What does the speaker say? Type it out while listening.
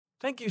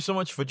Thank you so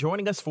much for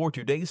joining us for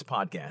today's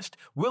podcast.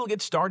 We'll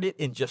get started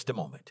in just a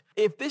moment.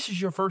 If this is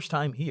your first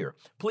time here,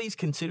 please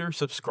consider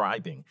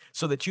subscribing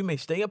so that you may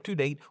stay up to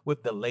date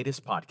with the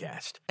latest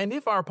podcast. And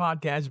if our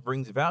podcast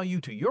brings value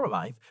to your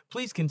life,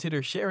 please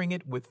consider sharing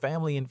it with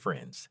family and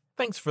friends.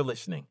 Thanks for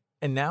listening.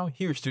 And now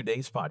here's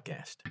today's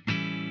podcast.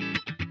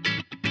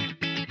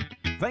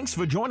 Thanks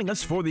for joining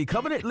us for the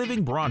Covenant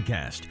Living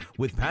broadcast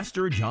with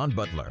Pastor John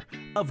Butler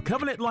of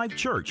Covenant Life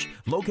Church,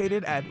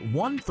 located at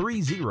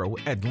 130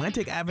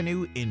 Atlantic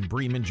Avenue in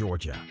Bremen,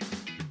 Georgia.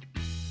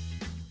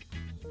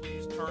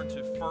 Please turn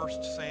to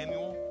 1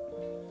 Samuel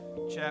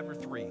chapter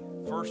 3.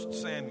 1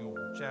 Samuel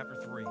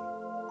chapter 3.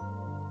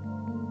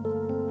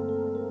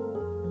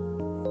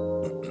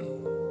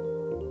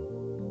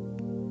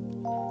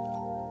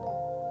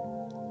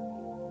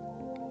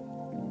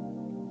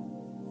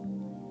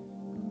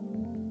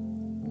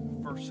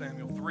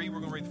 Samuel 3, we're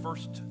going to read the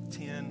first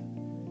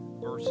 10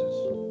 verses.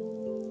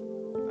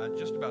 I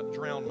just about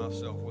drowned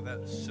myself with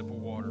that sip of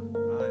water.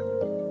 I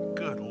am,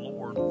 good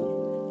Lord.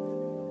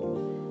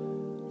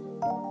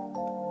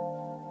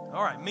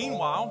 All right,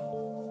 meanwhile,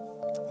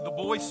 the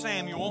boy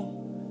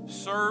Samuel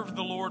served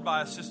the Lord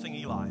by assisting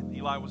Eli.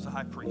 Eli was the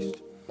high priest.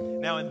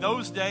 Now, in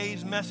those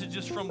days,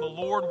 messages from the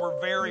Lord were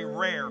very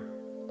rare,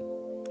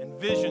 and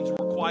visions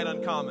were quite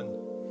uncommon.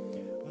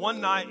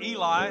 One night,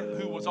 Eli,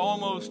 who was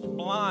almost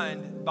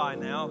blind by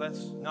now,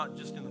 that's not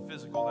just in the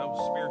physical, that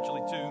was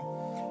spiritually too,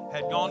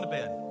 had gone to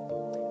bed.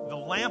 The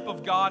lamp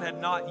of God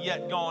had not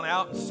yet gone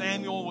out, and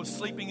Samuel was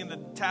sleeping in the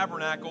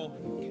tabernacle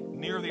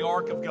near the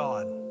ark of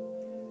God.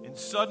 And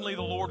suddenly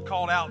the Lord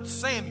called out,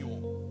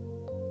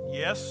 "Samuel."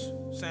 "Yes,"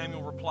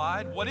 Samuel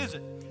replied. "What is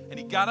it?" And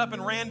he got up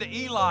and ran to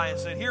Eli and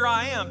said, "Here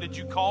I am. Did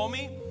you call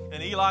me?"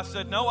 And Eli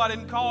said, "No, I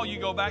didn't call you.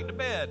 Go back to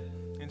bed."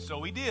 And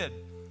so he did.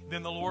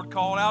 Then the Lord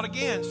called out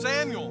again,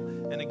 "Samuel."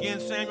 And again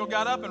Samuel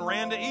got up and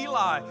ran to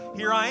Eli.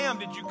 "Here I am.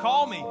 Did you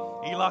call me?"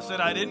 Eli said,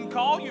 "I didn't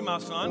call you, my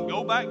son.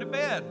 Go back to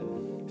bed."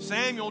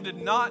 Samuel did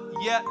not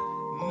yet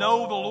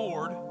know the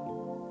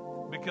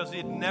Lord because he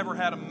had never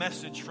had a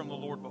message from the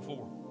Lord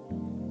before.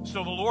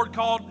 So the Lord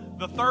called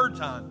the third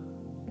time.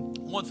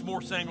 Once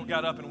more Samuel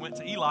got up and went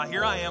to Eli.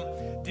 "Here I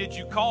am. Did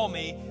you call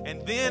me?"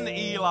 And then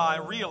Eli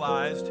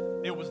realized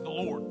it was the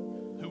Lord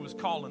who was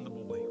calling the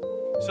boy.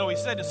 So he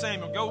said to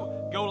Samuel,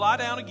 Go lie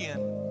down again.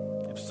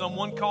 If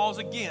someone calls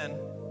again,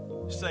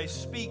 say,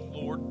 "Speak,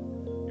 Lord,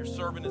 your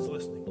servant is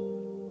listening."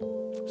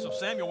 So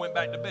Samuel went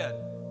back to bed.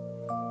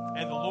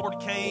 And the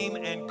Lord came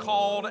and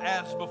called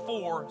as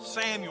before,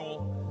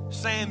 "Samuel,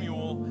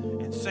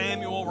 Samuel." And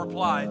Samuel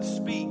replied,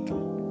 "Speak,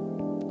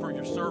 for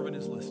your servant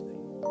is listening."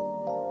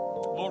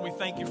 Lord, we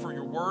thank you for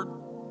your word.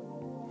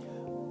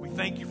 We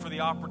thank you for the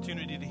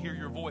opportunity to hear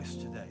your voice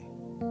today.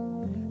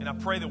 And I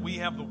pray that we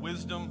have the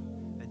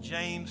wisdom that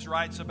James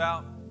writes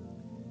about,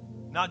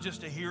 not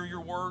just to hear your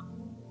word,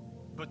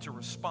 but to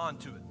respond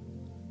to it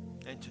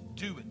and to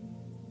do it.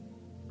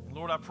 And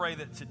Lord, I pray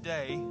that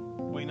today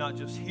we not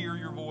just hear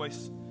your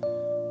voice,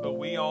 but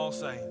we all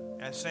say,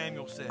 as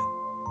Samuel said,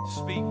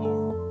 "Speak,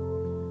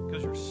 Lord,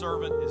 because your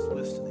servant is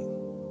listening."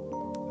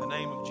 In the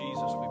name of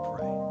Jesus we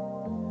pray.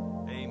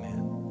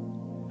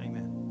 Amen.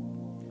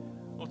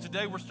 Amen. Well,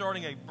 today we're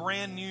starting a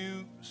brand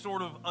new,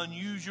 sort of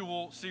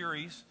unusual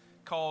series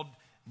called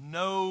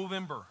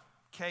Know-vember.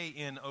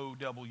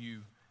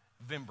 K-N-O-W-vember.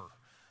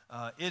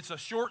 It's a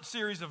short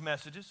series of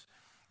messages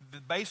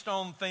based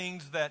on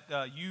things that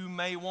you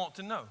may want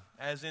to know,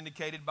 as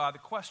indicated by the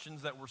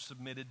questions that were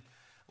submitted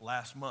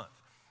last month.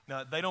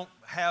 Now,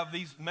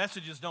 these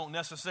messages don't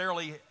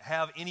necessarily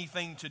have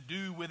anything to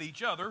do with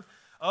each other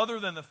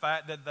than the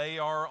fact that they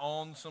are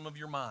on some of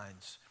your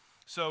minds.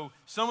 So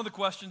some of the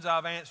questions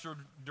I've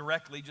answered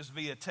directly just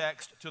via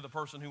text to the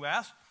person who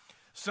asked.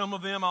 Some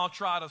of them I'll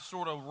try to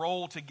sort of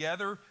roll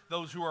together,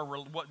 those who are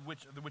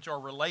which are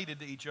related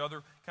to each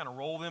other, kind of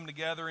roll them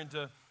together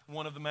into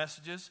one of the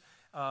messages.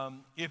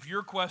 If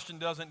your question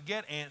doesn't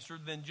get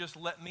answered, then just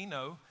let me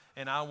know,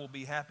 and I will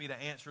be happy to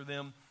answer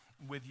them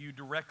with you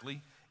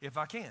directly if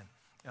I can.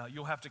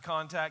 You'll have to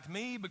contact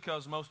me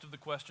because most of the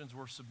questions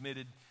were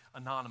submitted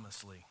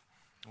anonymously.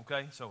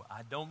 Okay, so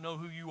I don't know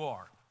who you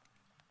are.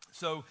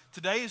 So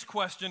today's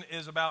question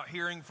is about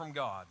hearing from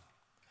God.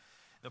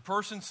 The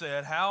person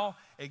said, "How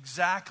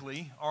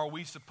exactly are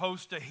we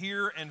supposed to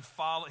hear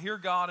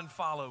God and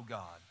follow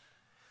God?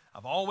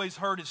 I've always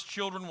heard his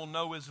children will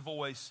know his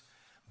voice,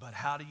 but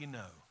how do you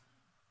know?"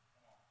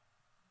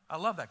 I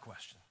love that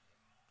question.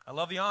 I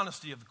love the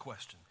honesty of the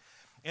question.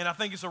 And I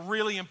think it's a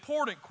really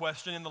important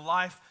question in the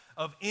life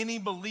of any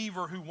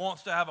believer who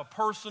wants to have a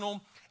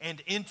personal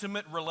and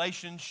intimate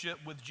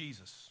relationship with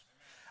Jesus.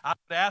 I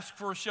would ask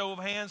for a show of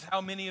hands how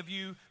many of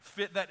you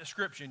fit that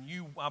description.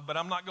 But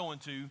I'm not going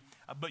to.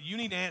 But you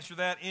need to answer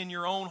that in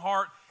your own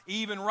heart,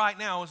 even right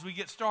now as we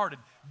get started.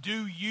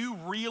 Do you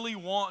really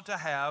want to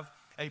have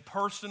a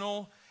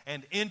personal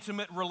and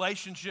intimate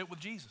relationship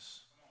with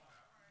Jesus?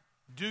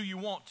 Do you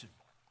want to?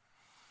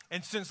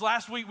 And since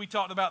last week we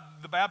talked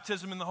about the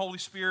baptism in the Holy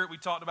Spirit, we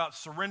talked about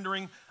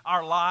surrendering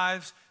our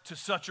lives to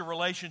such a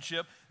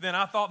relationship, then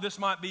I thought this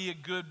might be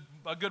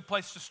a good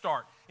place to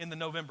start in the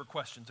Know-vember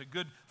questions, a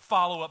good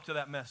follow-up to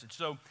that message.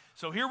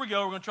 So here we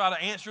go. We're going to try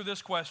to answer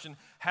this question: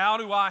 how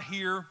do I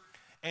hear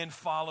and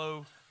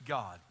follow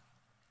God?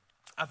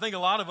 I think a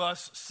lot of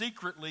us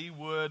secretly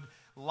would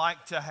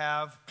like to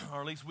have,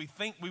 or at least we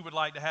think we would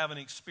like to have, an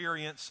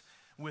experience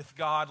with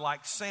God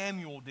like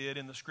Samuel did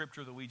in the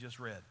scripture that we just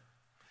read.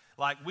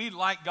 Like we'd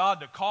like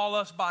God to call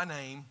us by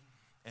name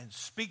and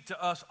speak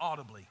to us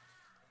audibly.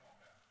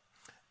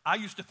 I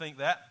used to think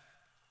that,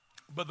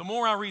 but the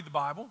more I read the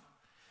Bible,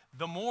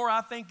 the more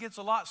I think it's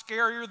a lot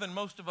scarier than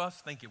most of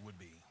us think it would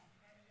be.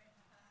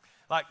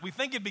 Like we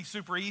think it'd be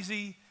super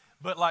easy,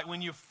 but like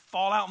when you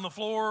fall out on the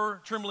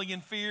floor trembling in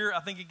fear,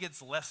 I think it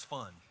gets less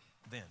fun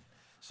then.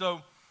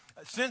 So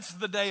since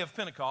the day of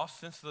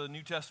Pentecost, since the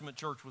New Testament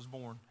church was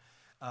born,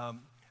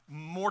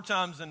 more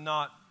times than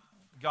not,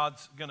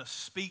 God's going to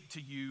speak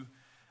to you,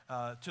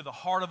 to the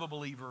heart of a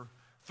believer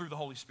through the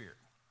Holy Spirit.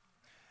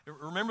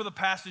 Remember the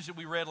passage that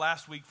we read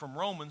last week from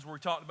Romans where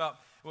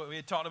we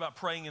had talked about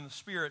praying in the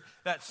Spirit.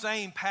 That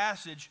same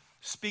passage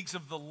speaks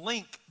of the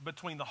link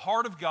between the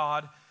heart of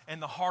God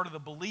and the heart of the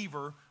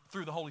believer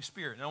through the Holy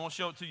Spirit. And I want to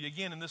show it to you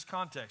again in this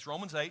context.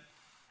 Romans 8,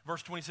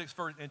 verse 26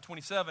 and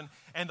 27.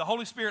 And the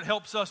Holy Spirit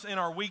helps us in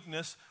our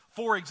weakness.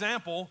 For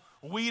example,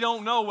 we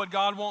don't know what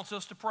God wants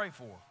us to pray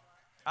for.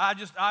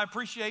 I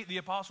appreciate the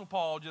Apostle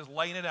Paul just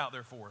laying it out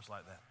there for us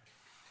like that.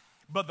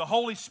 But the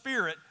Holy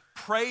Spirit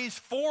prays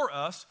for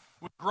us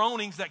with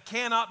groanings that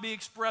cannot be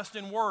expressed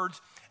in words.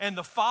 And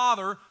the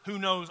Father, who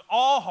knows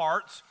all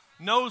hearts,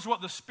 knows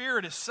what the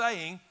Spirit is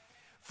saying.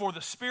 For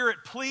the Spirit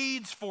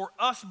pleads for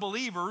us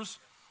believers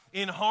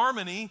in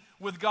harmony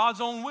with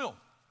God's own will.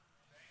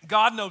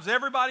 God knows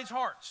everybody's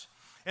hearts,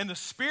 and the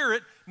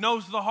Spirit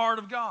knows the heart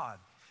of God.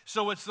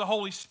 So it's the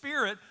Holy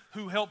Spirit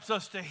who helps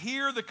us to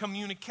hear the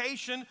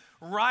communication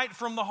right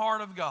from the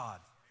heart of God,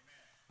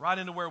 right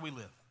into where we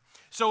live.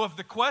 So if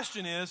the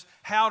question is,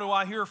 how do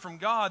I hear from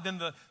God? Then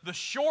the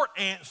short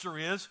answer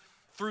is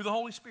through the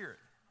Holy Spirit.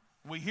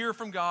 We hear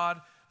from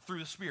God through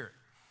the Spirit.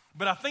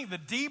 But I think the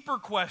deeper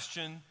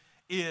question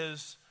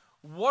is,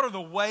 what are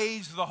the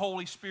ways the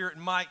Holy Spirit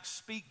might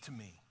speak to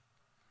me?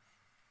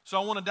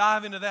 So I want to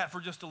dive into that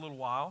for just a little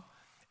while.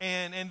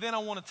 And then I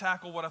want to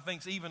tackle what I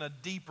think is even a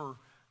deeper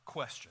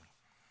question.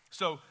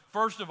 So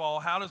first of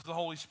all, how does the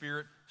Holy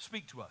Spirit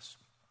speak to us?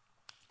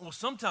 Well,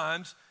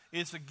 sometimes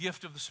it's a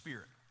gift of the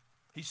Spirit.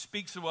 He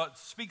speaks to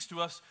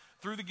us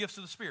through the gifts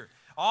of the Spirit.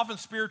 Often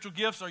spiritual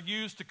gifts are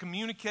used to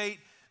communicate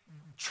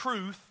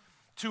truth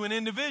to an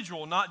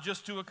individual, not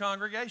just to a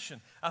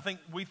congregation. I think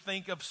we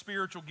think of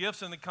spiritual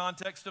gifts in the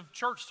context of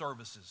church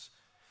services.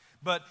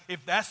 But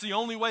if that's the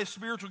only way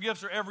spiritual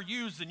gifts are ever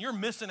used, then you're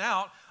missing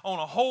out on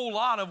a whole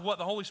lot of what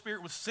the Holy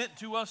Spirit was sent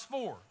to us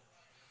for.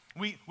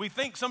 We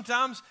think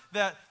sometimes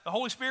that the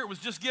Holy Spirit was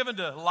just given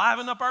to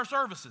liven up our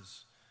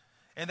services.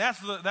 And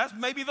that's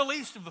maybe the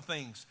least of the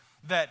things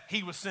that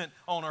He was sent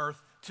on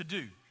earth to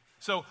do.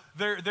 So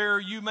there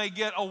you may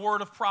get a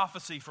word of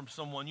prophecy from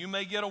someone. You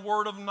may get a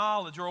word of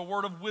knowledge or a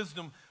word of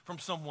wisdom from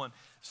someone.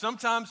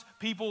 Sometimes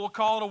people will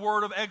call it a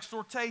word of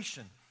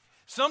exhortation.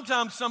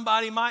 Sometimes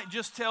somebody might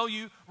just tell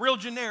you real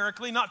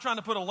generically, not trying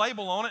to put a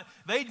label on it.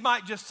 They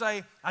might just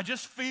say, I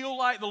just feel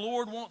like the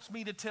Lord wants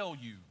me to tell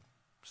you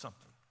something.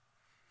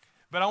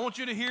 But I want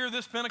you to hear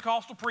this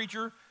Pentecostal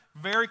preacher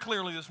very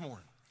clearly this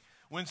morning.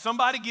 When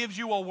somebody gives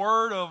you a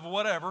word of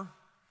whatever,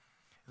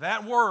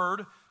 that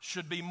word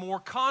should be more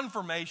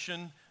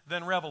confirmation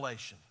than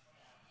revelation.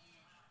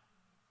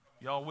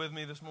 Y'all with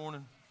me this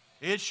morning?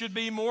 It should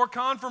be more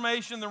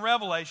confirmation than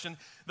revelation.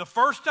 The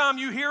first time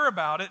you hear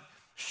about it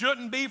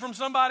shouldn't be from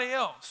somebody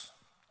else.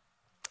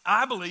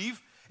 I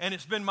believe, and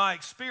it's been my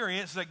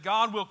experience, that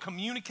God will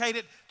communicate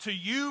it to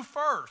you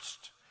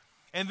first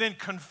and then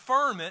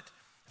confirm it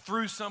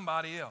through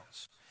somebody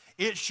else.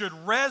 It should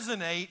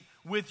resonate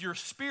with your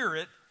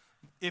spirit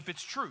if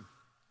it's true.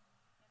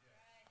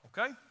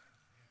 Okay?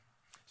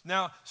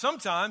 Now,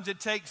 sometimes it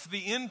takes the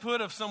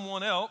input of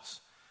someone else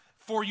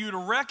for you to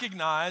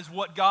recognize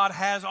what God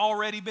has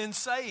already been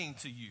saying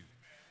to you.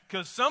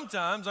 Because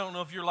sometimes, I don't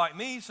know if you're like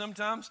me,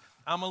 sometimes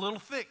I'm a little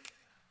thick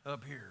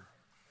up here.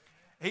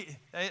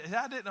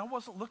 I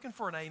wasn't looking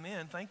for an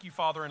amen. Thank you,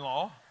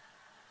 father-in-law.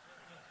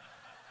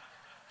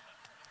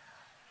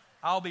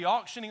 I'll be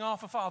auctioning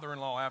off a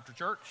father-in-law after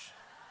church.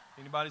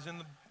 Anybody's in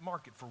the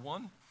market for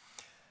one?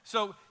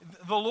 So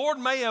the Lord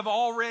may have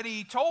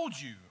already told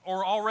you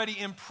or already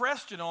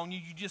impressed it on you,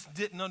 you just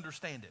didn't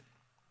understand it,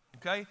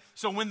 okay?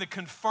 So when the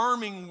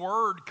confirming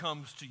word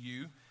comes to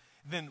you,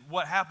 then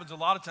what happens a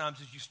lot of times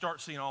is you start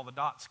seeing all the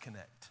dots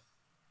connect,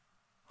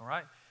 all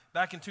right?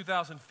 Back in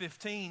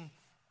 2015,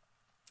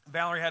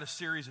 Valerie had a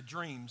series of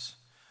dreams.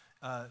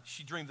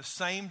 She dreamed the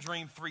same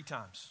dream 3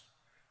 times.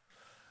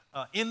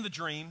 In the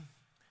dream,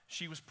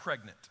 she was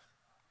pregnant.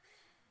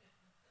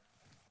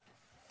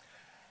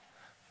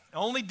 The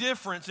only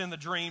difference in the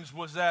dreams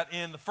was that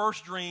in the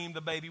first dream,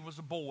 the baby was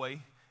a boy,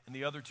 and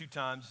the other 2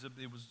 times,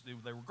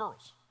 they were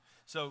girls.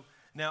 So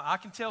now I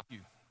can tell you,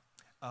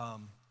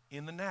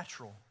 in the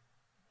natural,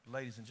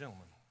 ladies and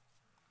gentlemen,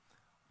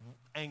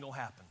 ain't gonna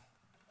happen.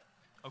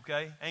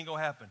 Okay? Ain't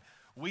gonna happen.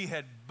 We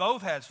had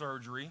both had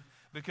surgery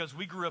because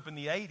we grew up in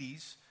the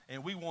 80s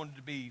and we wanted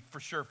to be for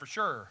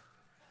sure.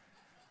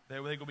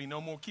 There gonna be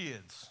no more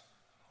kids.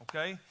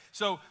 Okay?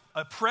 So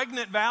a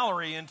pregnant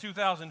Valerie in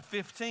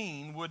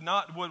 2015 would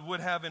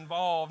have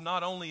involved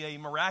not only a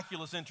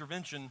miraculous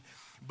intervention,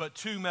 but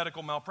 2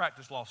 medical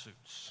malpractice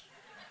lawsuits.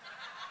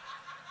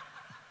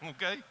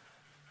 Okay?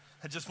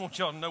 I just want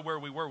y'all to know where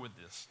we were with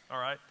this, all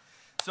right?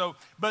 So,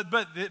 but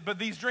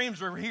these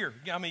dreams are here.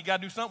 I mean, you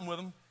got to do something with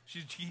them.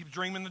 She keeps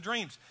dreaming the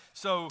dreams.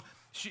 So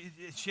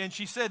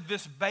she said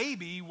this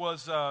baby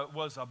was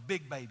a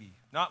big baby,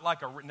 not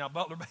like now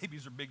Butler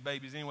babies are big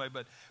babies anyway,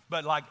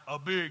 but like a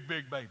big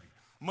baby,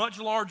 much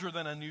larger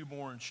than a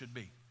newborn should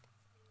be.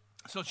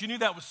 So she knew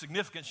that was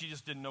significant. She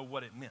just didn't know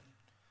what it meant.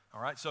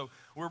 All right. So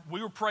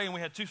we were praying. We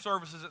had 2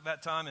 services at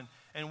that time,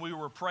 and we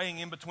were praying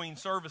in between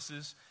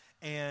services.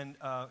 And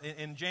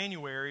in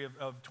January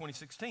of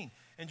 2016,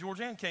 and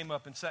Georgianne came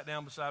up and sat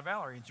down beside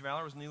Valerie, and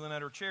Valerie was kneeling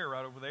at her chair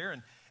right over there,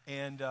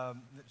 and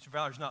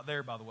Valerie's not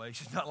there, by the way.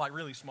 She's not like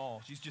really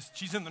small.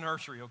 She's in the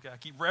nursery. Okay, I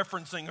keep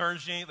referencing her, and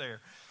she ain't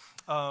there.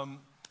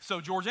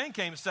 So Georgianne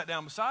came and sat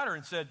down beside her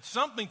and said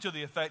something to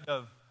the effect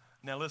of,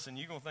 "Now listen,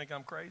 you're gonna think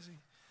I'm crazy,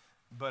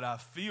 but I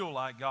feel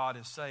like God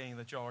is saying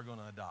that y'all are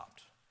gonna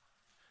adopt."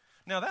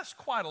 Now that's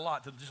quite a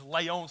lot to just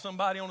lay on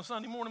somebody on a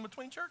Sunday morning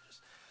between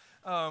churches.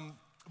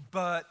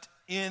 But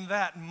in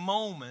that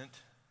moment,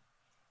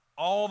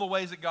 all the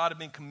ways that God had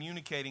been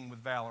communicating with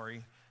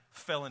Valerie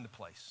fell into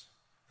place.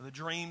 The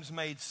dreams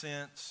made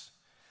sense.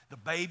 The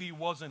baby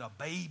wasn't a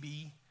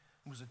baby,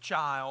 it was a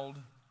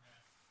child.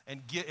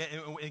 And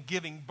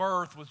giving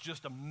birth was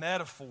just a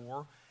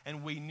metaphor.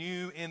 And we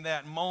knew in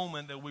that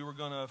moment that we were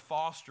going to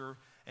foster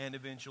and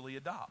eventually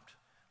adopt.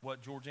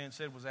 What Georgianne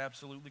said was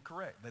absolutely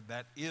correct.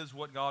 That is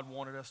what God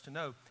wanted us to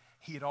know.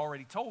 He had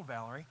already told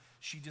Valerie.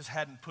 She just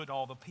hadn't put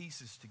all the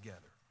pieces together.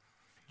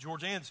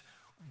 Georgianne's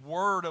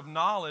word of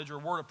knowledge or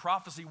word of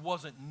prophecy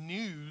wasn't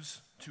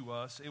news to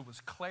us. It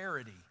was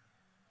clarity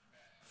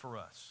for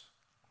us,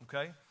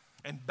 okay?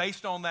 And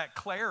based on that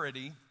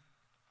clarity,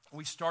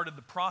 we started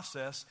the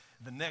process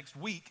the next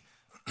week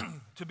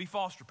to be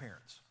foster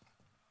parents.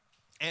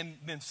 And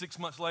then 6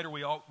 months later,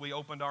 we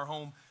opened our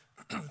home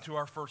to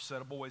our first set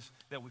of boys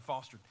that we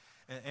fostered.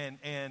 And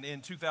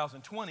in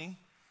 2020,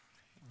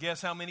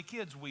 guess how many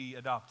kids we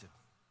adopted?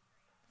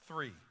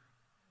 3.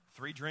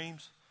 3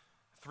 dreams,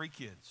 3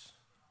 kids.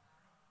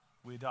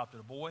 We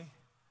adopted a boy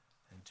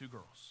and 2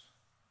 girls.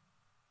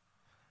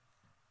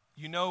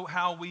 You know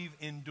how we've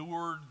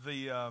endured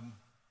the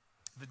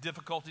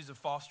difficulties of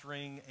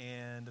fostering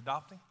and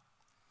adopting?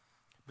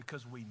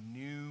 Because we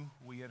knew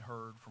we had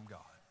heard from God.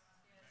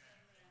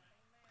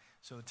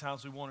 So the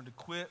times we wanted to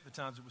quit, the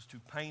times it was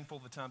too painful,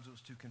 the times it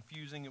was too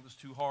confusing, it was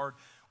too hard,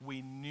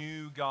 we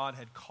knew God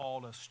had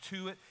called us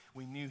to it.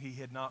 We knew He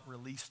had not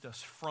released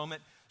us from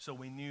it, so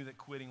we knew that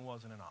quitting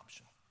wasn't an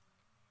option.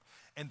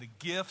 And the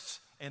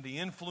gifts and the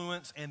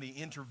influence and the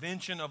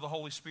intervention of the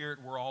Holy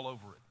Spirit were all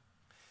over it.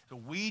 So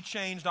we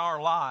changed our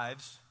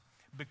lives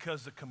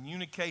because the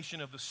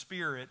communication of the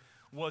Spirit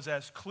was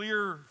as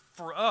clear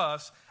for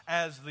us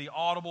as the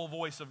audible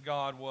voice of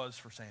God was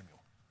for Samuel.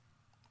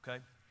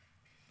 Okay?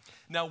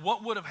 Now,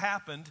 what would have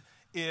happened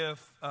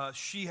if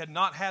she had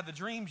not had the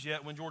dreams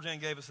yet when Georgianne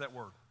gave us that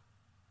word?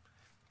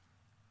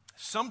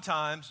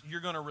 Sometimes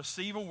you're going to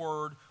receive a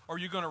word or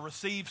you're going to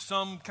receive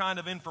some kind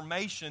of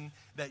information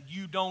that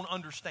you don't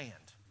understand.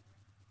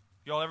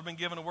 Y'all ever been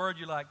given a word,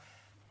 you're like,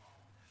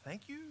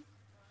 thank you?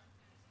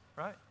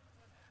 Right?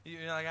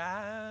 You're like,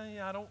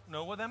 I don't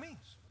know what that means.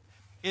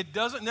 It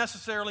doesn't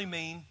necessarily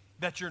mean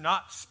that you're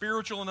not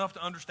spiritual enough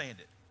to understand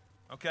it.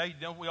 Okay?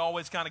 Don't we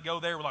always kind of go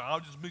there, we're like,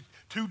 I'll just be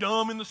too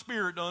dumb in the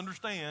spirit to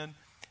understand.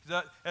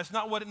 That's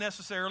not what it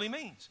necessarily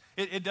means.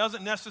 It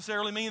doesn't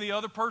necessarily mean the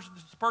other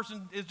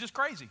person is just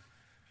crazy.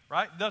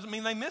 Right? It doesn't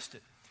mean they missed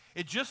it.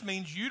 It just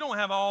means you don't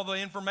have all the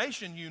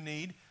information you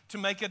need to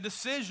make a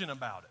decision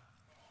about it.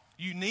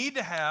 You need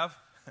to have,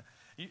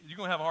 you're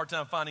going to have a hard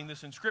time finding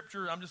this in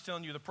Scripture. I'm just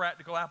telling you the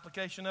practical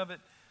application of it.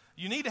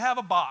 You need to have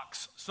a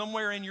box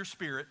somewhere in your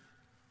spirit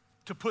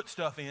to put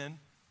stuff in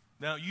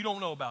now you don't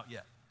know about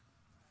yet.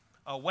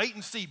 A wait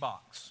and see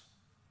box.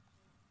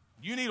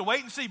 You need a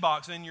wait and see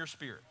box in your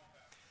spirit.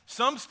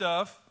 Some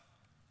stuff,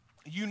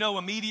 you know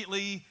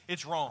immediately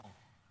it's wrong,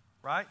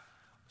 right?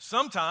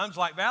 Sometimes,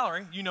 like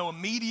Valerie, you know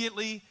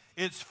immediately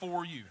it's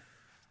for you.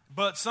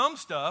 But some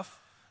stuff,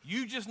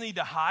 you just need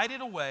to hide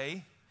it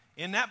away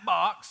in that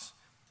box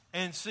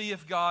and see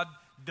if God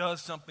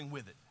does something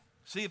with it.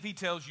 See if He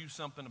tells you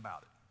something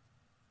about it.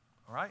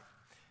 All right?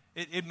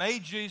 It may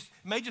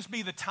just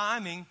be the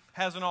timing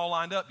hasn't all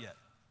lined up yet.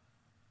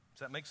 Does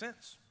that make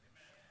sense?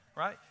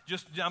 Right?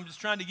 I'm just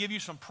trying to give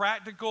you some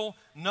practical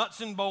nuts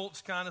and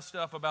bolts kind of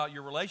stuff about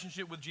your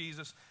relationship with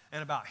Jesus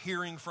and about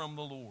hearing from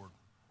the Lord.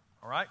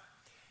 All right?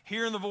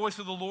 Hearing the voice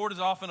of the Lord is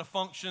often a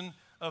function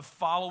of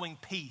following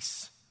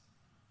peace.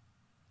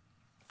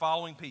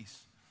 Following peace.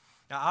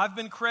 Now, I've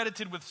been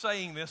credited with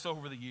saying this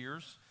over the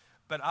years,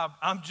 but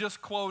I'm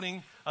just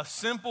quoting a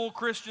simple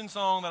Christian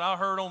song that I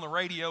heard on the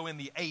radio in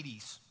the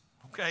 80s,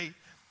 okay?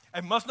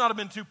 It must not have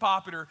been too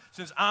popular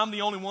since I'm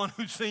the only one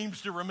who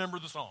seems to remember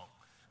the song,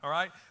 all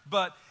right?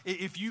 But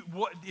if you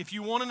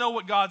want to know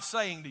what God's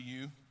saying to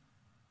you,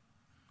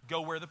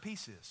 go where the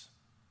peace is.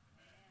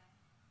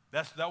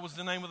 That was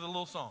the name of the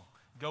little song,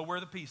 Go Where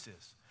the Peace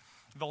Is.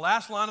 The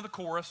last line of the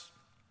chorus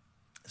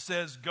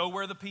says, go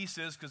where the peace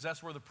is, because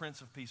that's where the Prince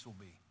of Peace will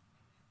be.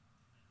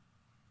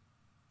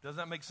 Does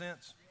that make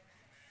sense?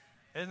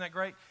 Isn't that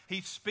great?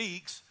 He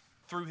speaks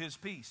through his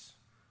peace.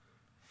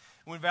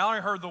 When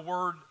Valerie heard the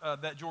word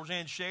that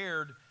Georgianne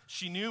shared,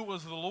 she knew it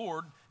was the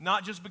Lord,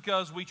 not just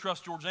because we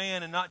trust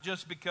Georgianne and not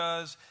just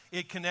because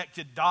it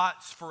connected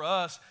dots for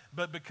us,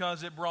 but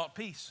because it brought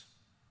peace.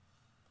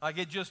 Like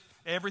it just,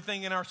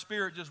 everything in our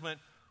spirit just went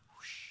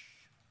whoosh.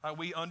 Like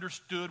we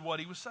understood what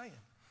he was saying.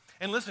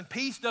 And listen,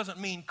 peace doesn't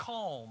mean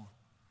calm.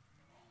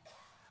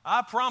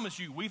 I promise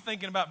you, we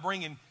thinking about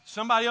bringing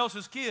somebody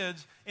else's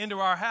kids into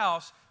our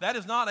house, that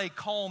is not a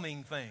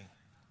calming thing.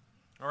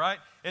 All right?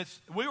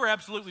 We were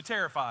absolutely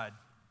terrified.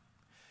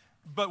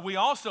 But we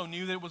also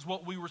knew that it was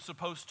what we were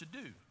supposed to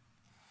do.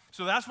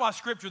 So that's why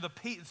Scripture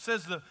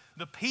says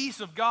the peace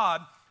of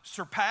God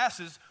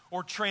surpasses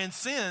or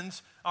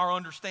transcends our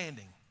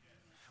understanding.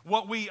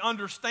 What we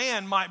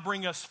understand might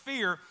bring us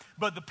fear,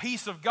 but the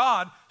peace of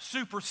God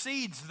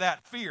supersedes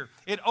that fear.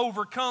 It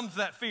overcomes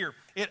that fear.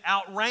 It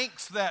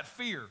outranks that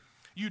fear.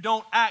 You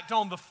don't act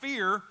on the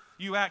fear,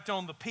 you act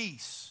on the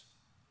peace.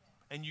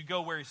 And you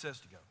go where he says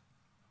to go.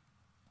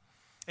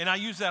 And I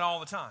use that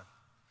all the time.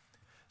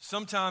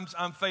 Sometimes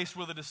I'm faced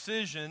with a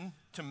decision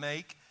to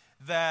make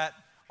that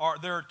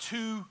there are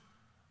two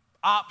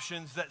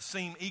options that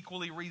seem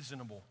equally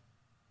reasonable.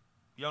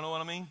 Y'all know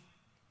what I mean?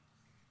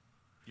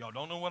 Y'all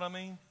don't know what I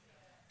mean?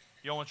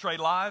 Y'all want to trade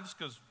lives?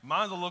 Because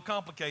mine's a little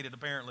complicated,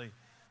 apparently,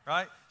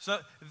 right? So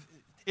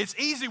it's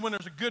easy when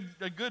there's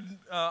a good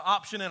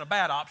option and a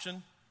bad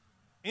option.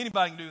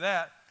 Anybody can do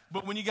that.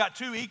 But when you got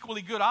two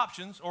equally good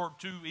options or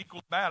two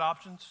equally bad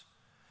options,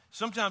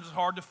 sometimes it's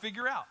hard to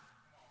figure out.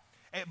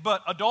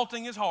 But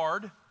adulting is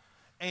hard,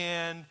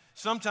 and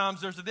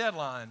sometimes there's a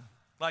deadline.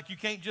 Like you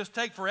can't just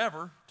take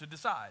forever to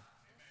decide.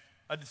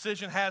 A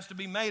decision has to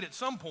be made at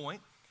some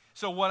point.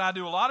 So what I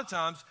do a lot of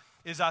times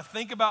is I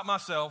think about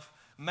myself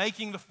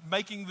making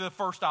the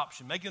first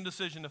option, making the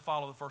decision to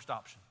follow the first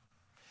option.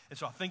 And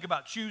so I think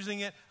about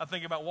choosing it. I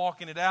think about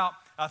walking it out.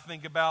 I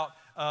think about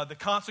the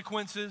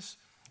consequences.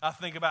 I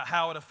think about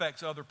how it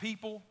affects other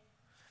people.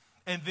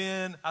 And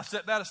then I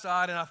set that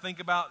aside and I think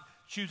about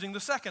choosing the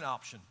second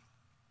option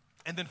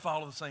and then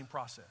follow the same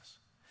process.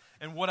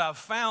 And what I've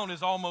found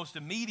is almost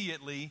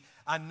immediately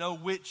I know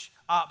which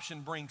option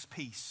brings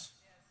peace.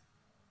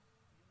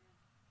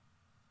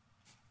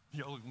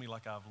 Y'all look at me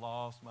like I've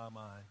lost my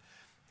mind.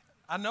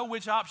 I know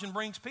which option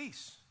brings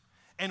peace.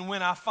 And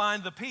when I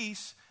find the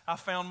peace, I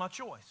found my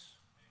choice.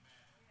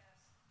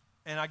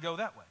 And I go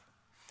that way.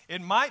 It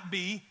might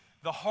be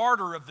the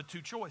harder of the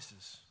two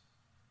choices.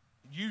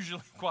 Usually,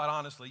 quite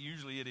honestly,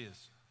 it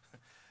is.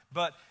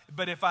 But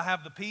if I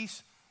have the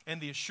peace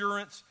and the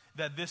assurance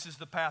that this is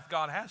the path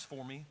God has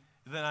for me,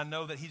 then I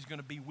know that he's going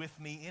to be with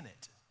me in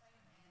it.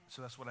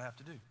 So that's what I have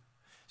to do.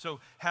 So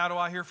how do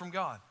I hear from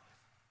God?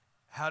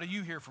 How do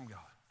you hear from God?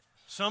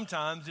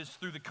 Sometimes it's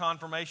through the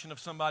confirmation of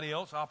somebody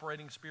else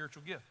operating a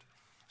spiritual gift.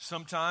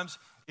 Sometimes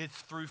it's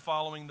through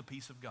following the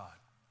peace of God.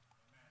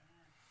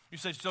 You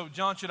say, so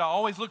John, should I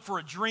always look for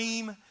a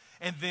dream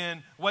and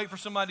then wait for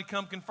somebody to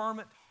come confirm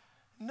it?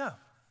 No.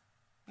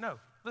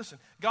 Listen,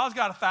 God's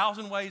got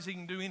 1,000 ways he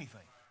can do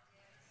anything.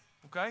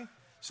 Okay?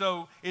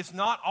 So it's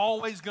not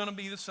always going to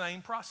be the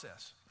same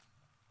process.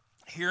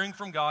 Hearing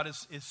from God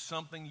is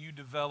something you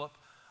develop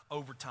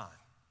over time.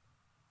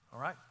 All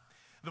right?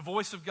 The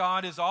voice of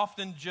God is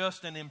often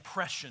just an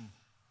impression.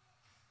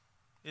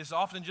 It's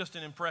often just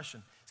an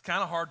impression. It's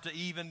kind of hard to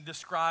even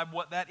describe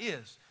what that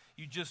is.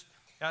 You just,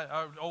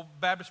 our old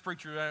Baptist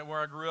preacher where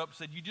I grew up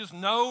said, you just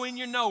know and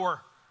you know her.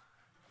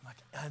 I'm like,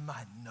 am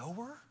I a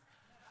knower?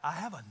 I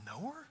have a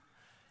knower?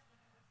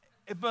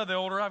 But the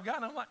older I've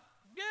gotten, I'm like,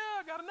 yeah,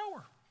 I got a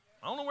knower.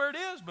 I don't know where it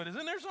is, but it's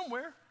in there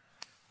somewhere.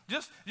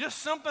 Just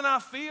something I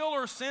feel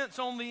or sense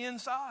on the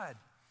inside.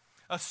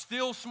 A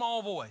still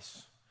small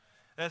voice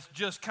that's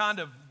just kind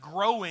of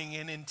growing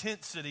in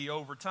intensity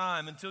over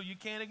time until you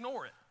can't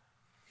ignore it.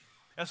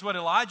 That's what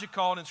Elijah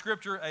called in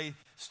Scripture a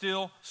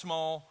still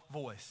small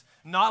voice.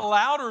 Not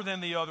louder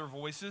than the other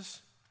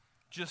voices,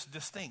 just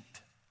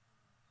distinct,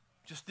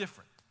 just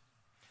different.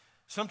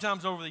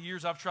 Sometimes over the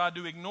years I've tried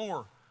to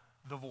ignore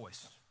the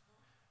voice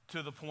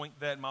to the point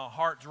that my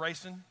heart's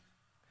racing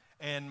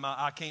and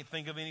I can't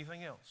think of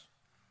anything else.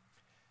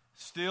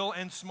 Still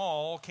and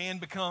small can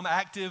become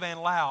active and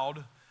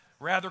loud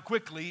rather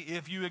quickly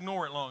if you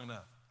ignore it long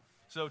enough.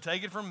 So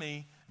take it from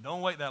me,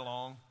 don't wait that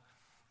long.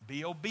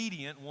 Be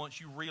obedient once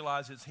you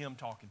realize it's him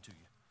talking to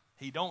you.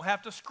 He don't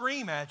have to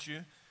scream at you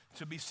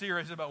to be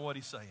serious about what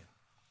he's saying.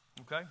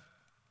 Okay?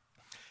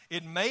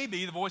 It may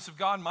be the voice of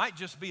God might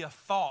just be a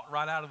thought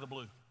right out of the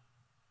blue.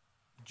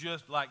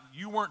 just like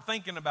you weren't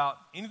thinking about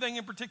anything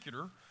in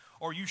particular,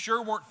 or you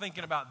sure weren't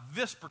thinking about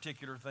this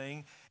particular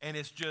thing, and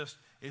it's just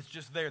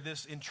there.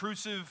 This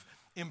intrusive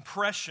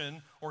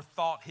impression or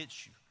thought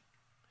hits you.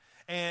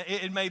 And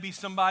it may be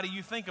somebody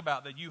you think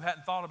about that you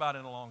hadn't thought about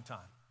in a long time.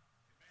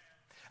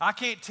 I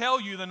can't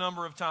tell you the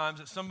number of times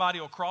that somebody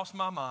will cross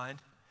my mind,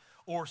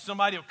 or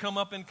somebody will come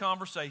up in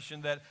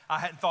conversation that I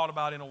hadn't thought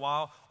about in a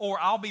while, or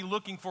I'll be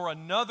looking for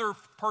another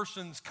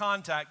person's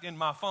contact in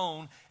my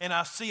phone, and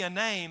I see a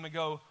name and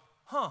go,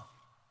 I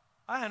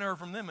hadn't heard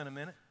from them in a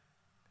minute.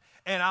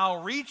 And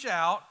I'll reach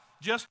out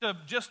just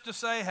to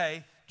say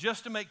hey,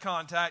 just to make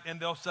contact, and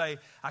they'll say,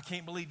 I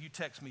can't believe you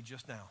texted me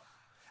just now.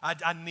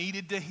 I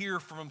needed to hear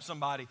from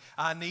somebody.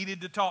 I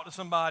needed to talk to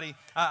somebody.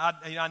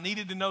 I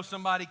needed to know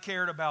somebody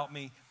cared about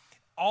me.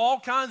 All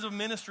kinds of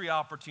ministry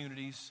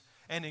opportunities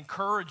and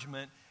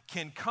encouragement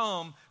can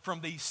come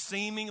from these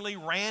seemingly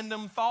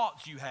random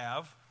thoughts you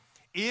have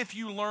if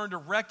you learn to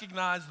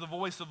recognize the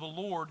voice of the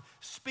Lord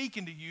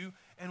speaking to you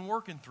and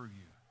working through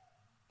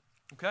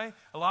you. Okay?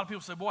 A lot of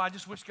people say, boy, I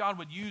just wish God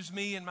would use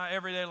me in my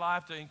everyday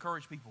life to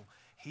encourage people.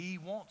 He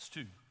wants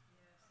to.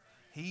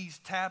 He's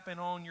tapping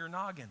on your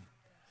noggin.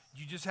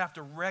 You just have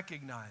to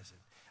recognize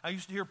it. I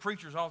used to hear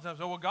preachers all the time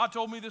say, well, God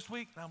told me this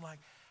week. And I'm like,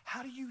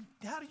 how do you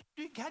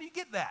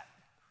get that?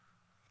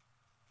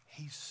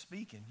 He's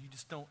speaking. You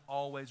just don't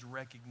always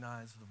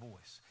recognize the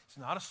voice. It's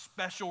not a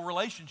special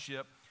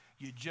relationship.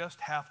 You just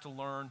have to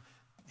learn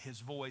his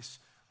voice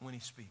when he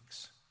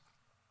speaks.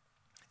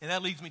 And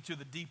that leads me to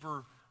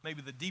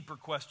maybe the deeper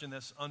question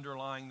that's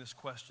underlying this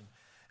question.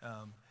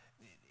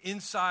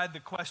 Inside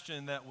the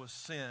question that was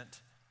sent,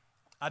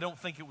 I don't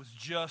think it was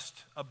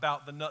just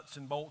about the nuts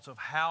and bolts of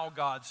how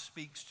God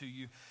speaks to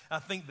you. I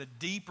think the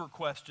deeper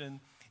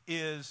question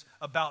is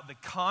about the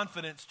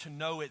confidence to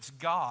know it's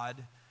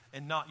God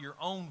and not your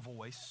own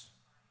voice,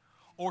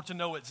 or to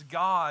know it's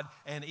God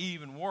and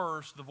even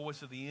worse, the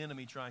voice of the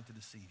enemy trying to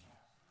deceive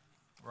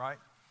you, right?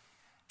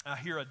 I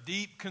hear a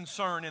deep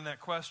concern in that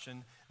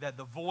question that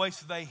the voice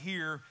they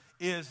hear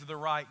is the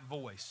right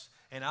voice.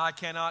 And I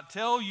cannot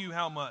tell you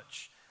how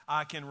much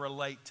I can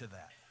relate to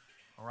that,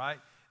 all right?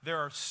 There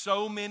are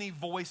so many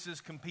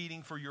voices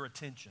competing for your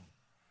attention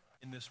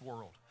in this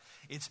world.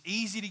 It's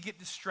easy to get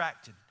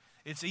distracted.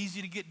 It's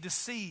easy to get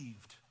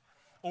deceived.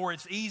 Or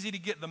it's easy to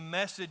get the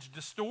message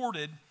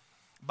distorted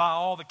by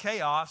all the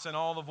chaos and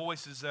all the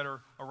voices that are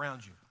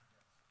around you.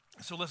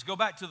 So let's go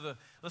to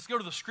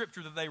the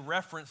scripture that they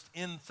referenced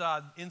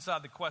inside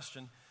the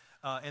question,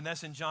 and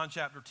that's in John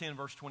chapter 10,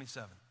 verse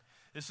 27.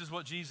 This is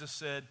what Jesus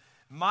said,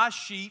 my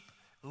sheep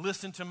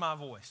listen to my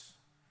voice.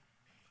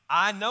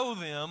 I know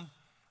them,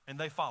 and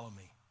they follow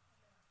me.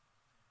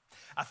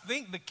 I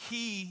think the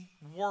key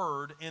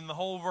word in the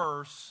whole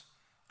verse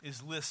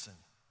is listen.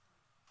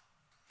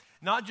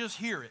 Not just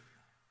hear it,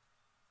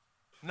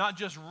 not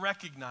just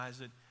recognize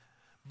it,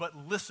 but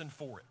listen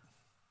for it.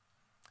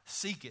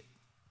 Seek it.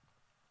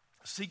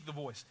 Seek the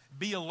voice.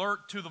 Be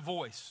alert to the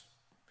voice.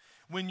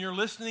 When you're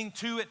listening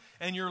to it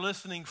and you're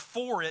listening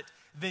for it,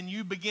 then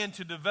you begin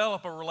to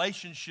develop a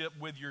relationship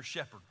with your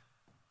shepherd.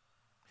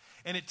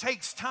 And it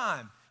takes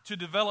time to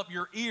develop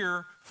your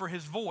ear for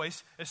his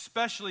voice,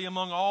 especially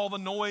among all the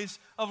noise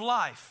of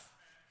life.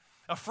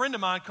 A friend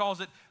of mine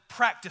calls it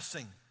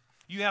practicing.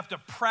 You have to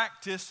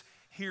practice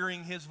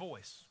hearing his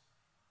voice.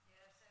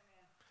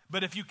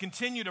 But if you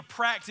continue to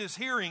practice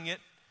hearing it,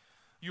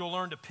 you'll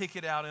learn to pick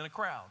it out in a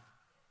crowd,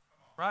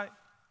 right?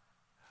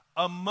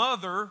 A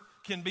mother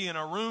can be in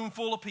a room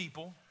full of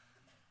people,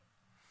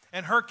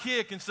 and her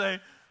kid can say,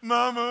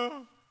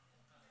 Mama.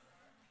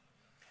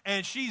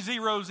 And she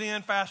zeroes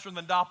in faster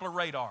than Doppler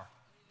radar,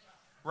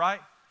 right?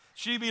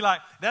 She'd be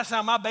like, that's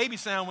how my baby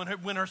sounds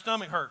when her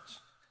stomach hurts.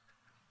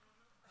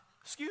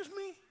 Excuse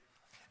me?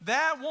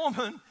 That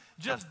woman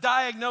just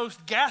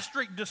diagnosed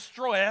gastric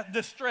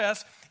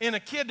distress in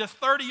a kid that's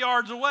 30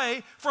 yards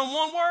away from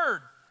one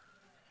word.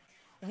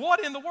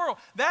 What in the world?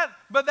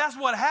 But that's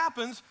what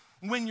happens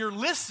when you're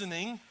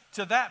listening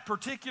to that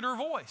particular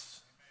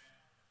voice.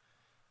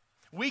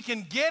 We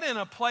can get in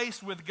a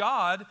place with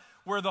God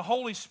where the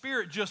Holy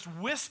Spirit just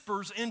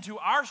whispers into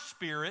our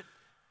spirit,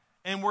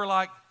 and we're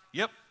like,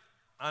 yep,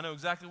 I know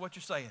exactly what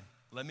you're saying.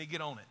 Let me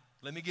get on it.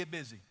 Let me get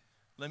busy.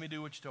 Let me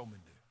do what you told me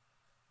to do,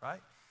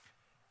 right?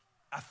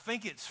 I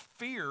think it's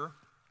fear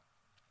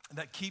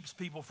that keeps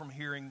people from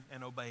hearing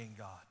and obeying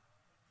God.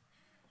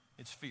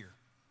 It's fear.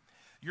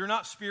 You're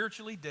not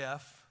spiritually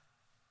deaf,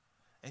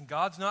 and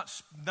God's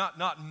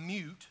not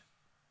mute.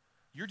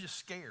 You're just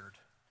scared,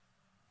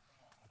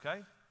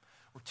 okay?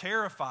 We're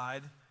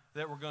terrified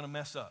that we're going to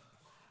mess up.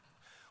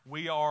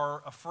 We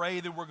are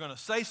afraid that we're going to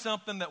say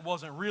something that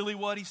wasn't really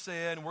what he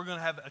said, and we're going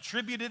to have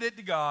attributed it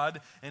to God,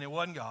 and it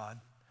wasn't God.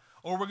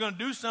 Or we're going to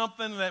do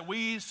something that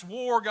we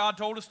swore God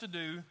told us to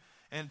do,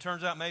 and it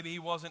turns out maybe he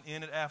wasn't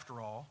in it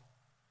after all.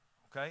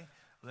 Okay?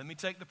 Let me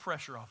take the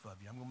pressure off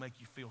of you. I'm going to make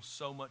you feel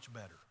so much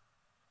better.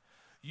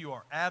 You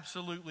are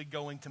absolutely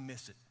going to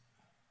miss it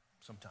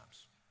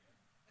sometimes.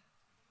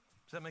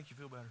 Does that make you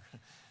feel better?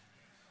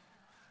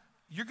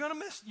 You're going to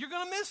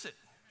miss it.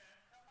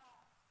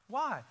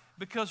 Why?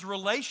 Because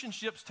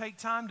relationships take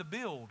time to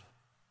build.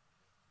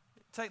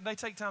 They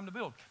take time to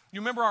build.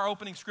 You remember our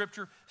opening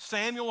scripture?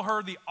 Samuel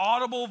heard the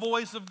audible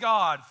voice of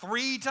God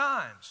 3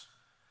 times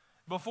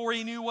before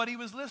he knew what he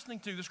was listening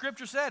to. The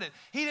scripture said it.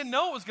 He didn't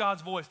know it was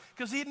God's voice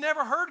because he had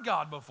never heard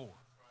God before.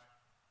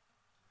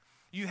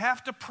 You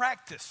have to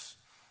practice.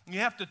 You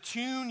have to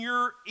tune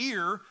your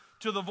ear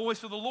to the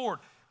voice of the Lord.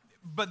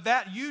 But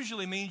that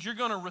usually means you're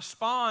going to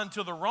respond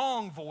to the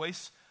wrong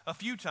voice a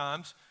few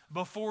times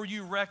before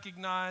you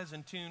recognize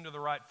and tune to the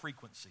right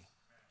frequency.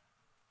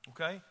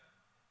 Okay?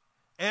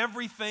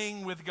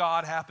 Everything with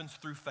God happens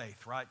through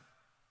faith, right?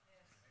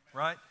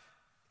 Right?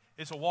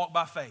 It's a walk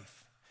by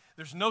faith.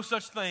 There's no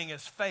such thing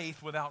as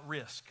faith without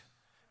risk.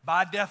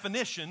 By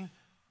definition,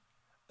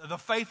 the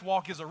faith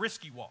walk is a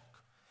risky walk.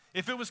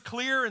 If it was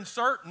clear and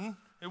certain,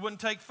 it wouldn't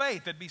take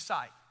faith, it'd be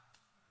sight.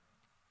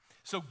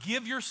 So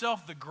give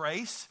yourself the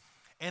grace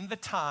and the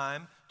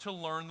time to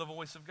learn the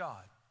voice of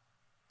God.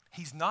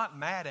 He's not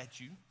mad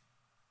at you.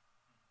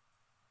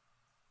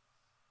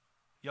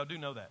 Y'all do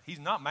know that. He's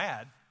not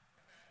mad.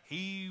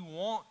 He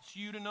wants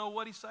you to know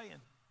what he's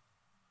saying.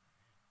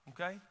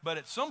 Okay? But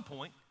at some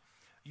point,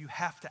 you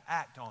have to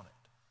act on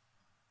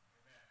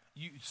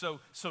it. So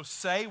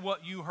say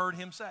what you heard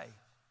him say.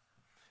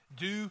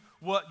 Do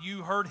what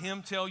you heard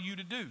him tell you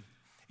to do.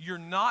 You're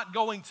not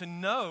going to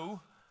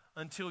know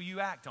until you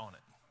act on it.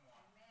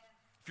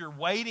 If you're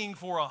waiting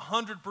for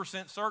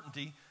 100%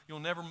 certainty, you'll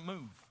never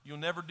move. You'll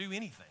never do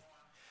anything.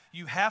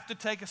 You have to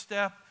take a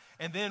step,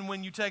 and then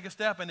when you take a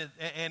step and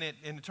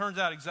it turns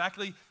out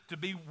exactly to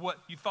be what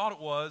you thought it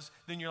was,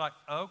 then you're like,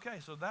 okay,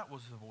 so that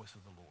was the voice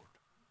of the Lord,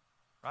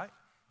 right?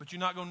 But you're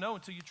not going to know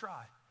until you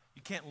try.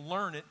 You can't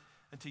learn it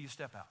until you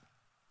step out.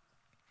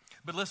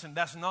 But listen,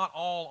 that's not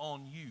all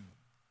on you.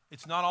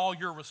 It's not all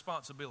your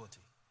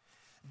responsibility.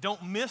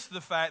 Don't miss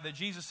the fact that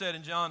Jesus said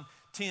in John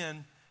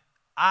 10,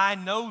 I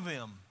know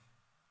them,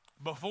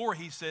 before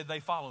he said they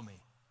follow me.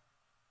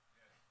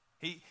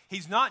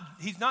 He's not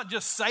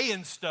just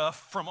saying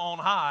stuff from on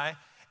high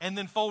and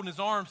then folding his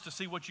arms to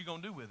see what you're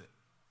going to do with it.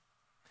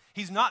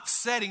 He's not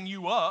setting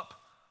you up,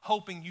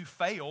 hoping you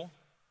fail.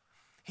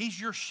 He's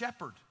your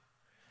shepherd.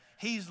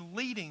 He's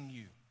leading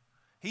you.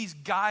 He's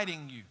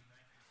guiding you.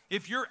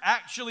 If you're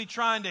actually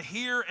trying to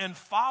hear and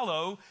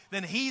follow,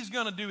 then he's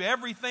going to do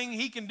everything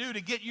he can do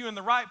to get you in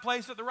the right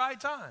place at the right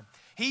time.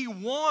 He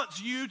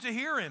wants you to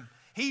hear him.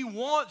 He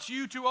wants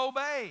you to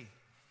obey.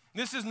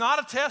 This is not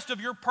a test of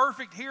your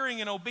perfect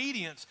hearing and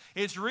obedience.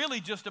 It's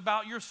really just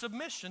about your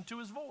submission to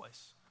his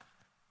voice.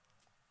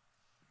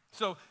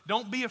 So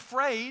don't be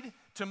afraid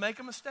to make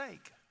a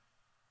mistake.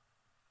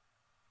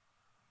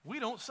 We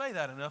don't say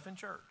that enough in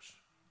church.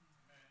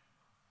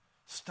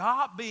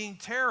 Stop being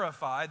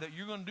terrified that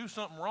you're going to do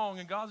something wrong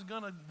and God's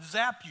going to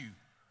zap you.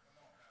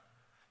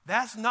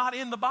 That's not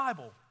in the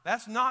Bible.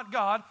 That's not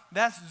God.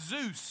 That's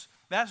Zeus.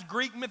 That's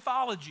Greek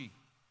mythology.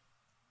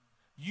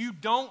 You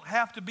don't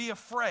have to be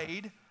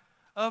afraid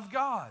of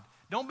God.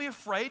 Don't be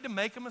afraid to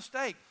make a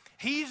mistake.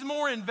 He's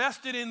more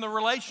invested in the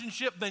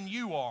relationship than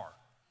you are.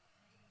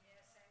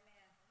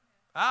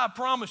 I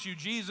promise you,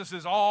 Jesus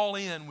is all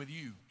in with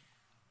you.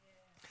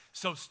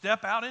 So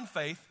step out in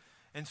faith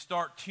and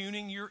start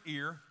tuning your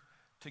ear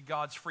to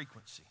God's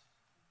frequency.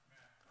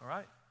 All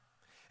right?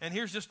 And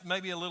here's just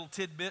maybe a little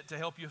tidbit to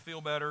help you feel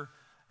better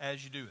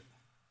as you do it.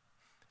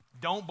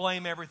 Don't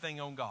blame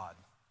everything on God,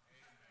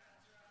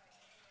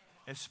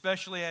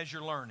 especially as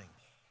you're learning.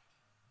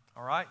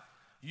 All right?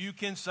 You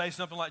can say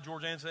something like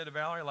Georgianne said to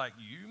Valerie, like,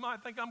 you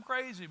might think I'm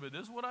crazy, but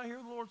this is what I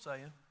hear the Lord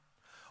saying.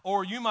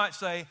 Or you might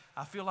say,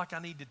 I feel like I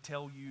need to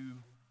tell you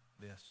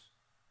this.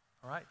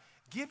 All right?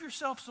 Give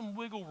yourself some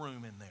wiggle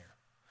room in there.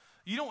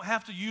 You don't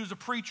have to use a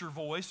preacher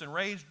voice and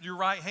raise your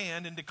right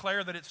hand and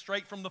declare that it's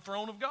straight from the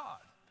throne of God.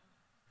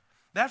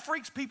 That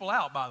freaks people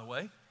out, by the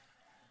way.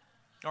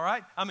 All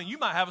right? I mean, you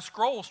might have a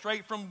scroll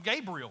straight from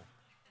Gabriel.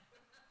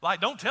 Like,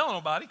 don't tell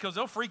nobody because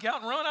they'll freak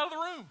out and run out of the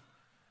room.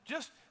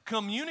 Just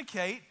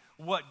communicate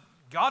what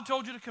God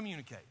told you to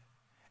communicate.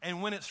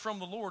 And when it's from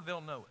the Lord,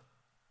 they'll know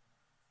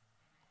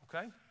it.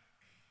 Okay?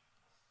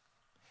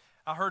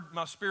 I heard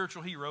my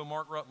spiritual hero,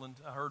 Mark Rutland,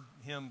 I heard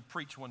him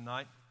preach one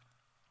night.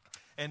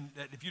 And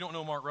if you don't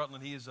know Mark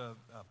Rutland, he is a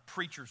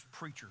preacher's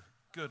preacher.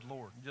 Good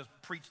Lord. He just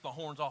preached the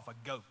horns off a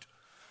goat.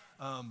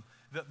 I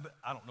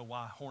don't know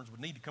why horns would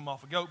need to come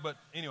off a goat, but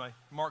anyway,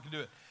 Mark can do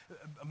it.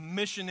 A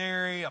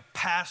missionary, a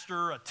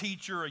pastor, a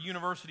teacher, a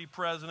university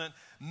president,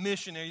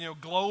 missionary,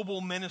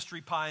 global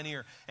ministry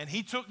pioneer. And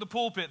he took the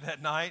pulpit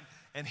that night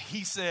and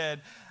he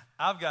said,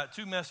 I've got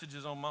 2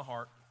 messages on my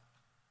heart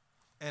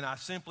and I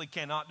simply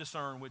cannot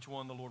discern which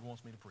one the Lord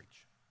wants me to preach.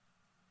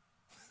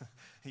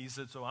 He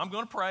said, so I'm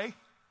going to pray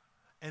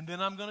and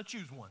then I'm going to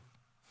choose one.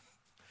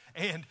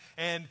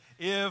 And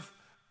if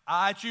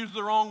I choose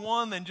the wrong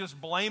one, then just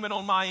blame it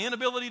on my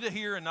inability to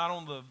hear and not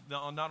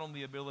on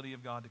the ability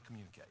of God to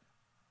communicate.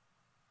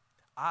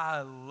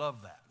 I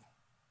love that.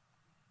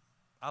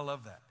 I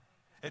love that.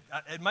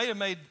 It may have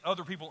made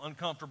other people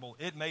uncomfortable.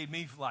 It made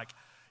me like,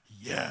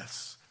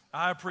 yes.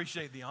 I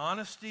appreciate the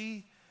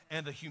honesty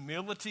and the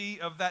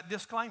humility of that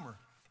disclaimer.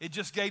 It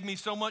just gave me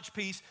so much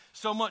peace,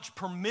 so much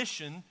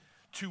permission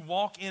to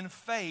walk in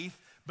faith,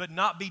 but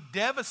not be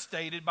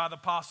devastated by the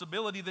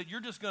possibility that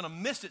you're just going to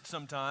miss it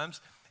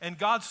sometimes, and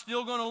God's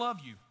still going to love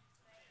you.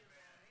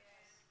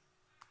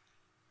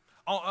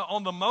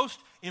 On the most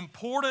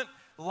important,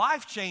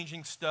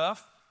 life-changing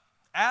stuff,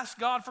 ask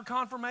God for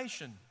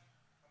confirmation.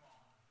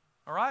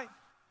 All right?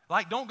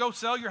 Like, don't go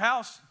sell your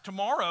house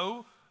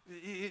tomorrow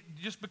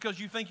just because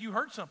you think you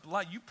heard something.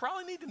 Like, you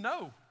probably need to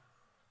know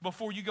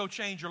before you go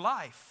change your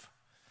life.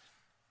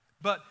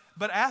 But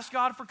ask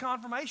God for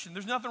confirmation.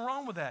 There's nothing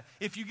wrong with that.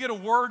 If you get a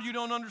word you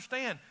don't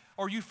understand,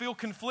 or you feel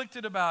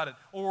conflicted about it,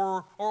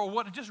 or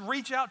what, just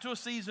reach out to a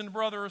seasoned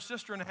brother or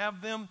sister and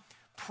have them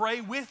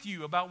pray with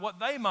you about what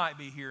they might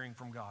be hearing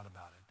from God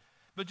about it.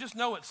 But just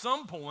know at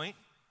some point,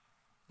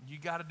 you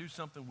got to do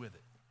something with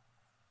it.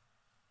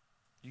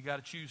 You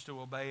got to choose to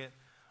obey it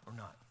or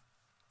not.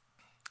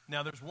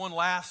 Now, there's one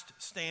last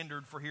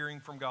standard for hearing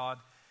from God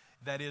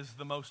that is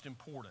the most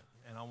important,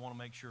 and I want to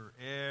make sure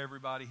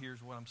everybody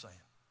hears what I'm saying.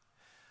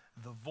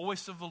 The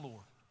voice of the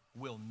Lord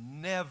will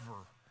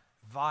never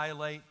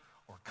violate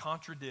or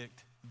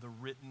contradict the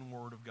written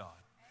word of God.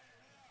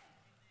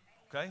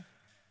 Okay?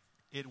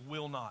 It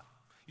will not.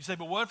 You say,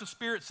 but what if the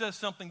Spirit says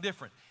something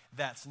different?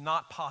 That's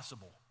not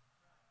possible.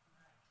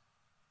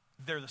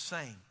 They're the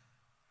same.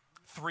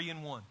 3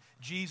 in 1.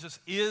 Jesus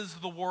is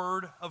the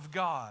Word of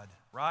God,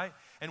 right?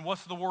 And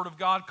what's the Word of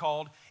God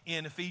called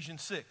in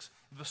Ephesians 6?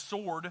 The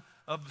sword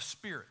of the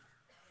Spirit.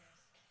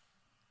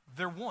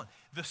 They're one.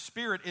 The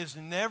Spirit is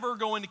never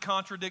going to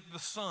contradict the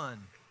Son.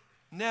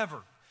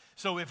 Never.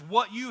 So if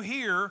what you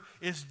hear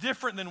is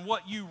different than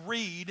what you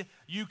read,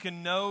 you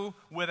can know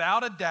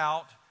without a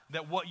doubt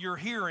that what you're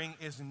hearing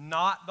is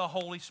not the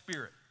Holy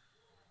Spirit.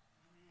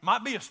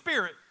 Might be a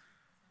spirit,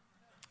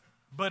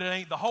 but it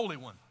ain't the Holy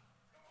One.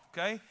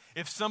 Okay?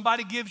 If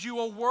somebody gives you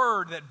a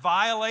word that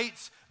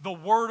violates the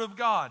Word of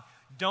God,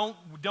 don't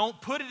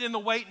put it in the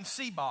wait and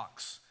see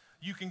box.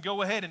 You can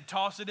go ahead and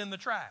toss it in the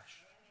trash.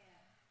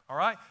 All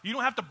right? You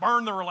don't have to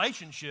burn the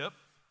relationship,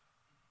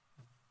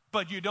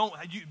 but you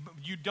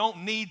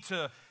don't need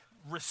to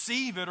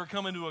receive it or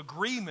come into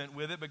agreement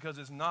with it because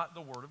it's not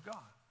the Word of God.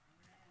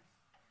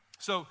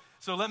 So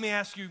let me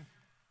ask you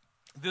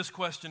this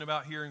question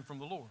about hearing from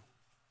the Lord.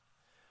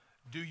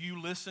 Do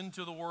you listen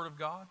to the Word of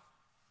God?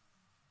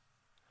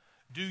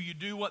 Do you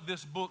do what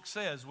this book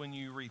says when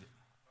you read it?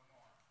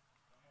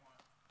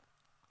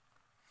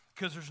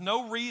 Because there's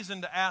no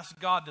reason to ask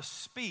God to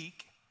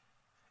speak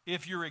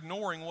if you're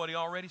ignoring what He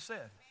already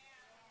said.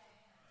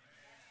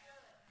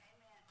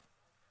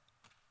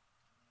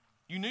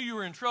 You knew you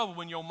were in trouble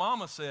when your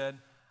mama said,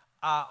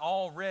 I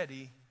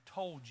already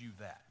told you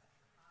that.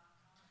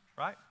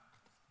 Right?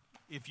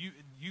 If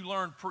you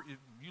learn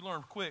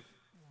quick,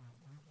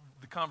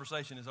 the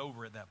conversation is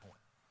over at that point.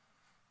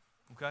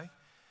 Okay?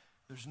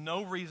 There's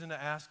no reason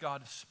to ask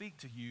God to speak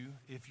to you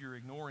if you're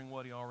ignoring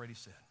what He already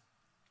said.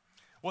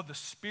 What the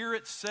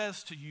Spirit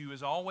says to you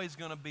is always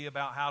going to be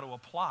about how to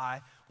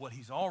apply what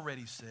He's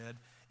already said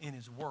in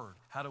His Word.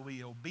 How to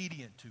be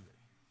obedient to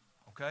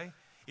it. Okay?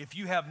 If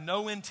you have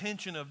no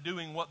intention of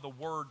doing what the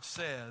Word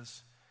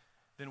says,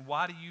 then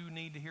why do you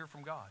need to hear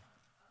from God?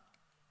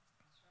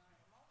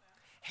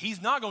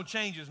 He's not going to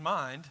change His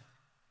mind.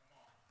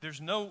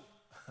 There's no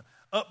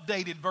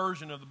updated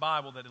version of the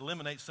Bible that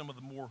eliminates some of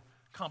the more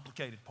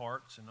complicated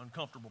parts and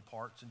uncomfortable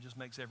parts and just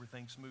makes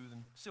everything smooth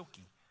and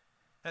silky.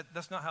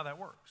 That's not how that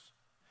works.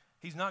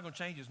 He's not going to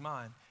change His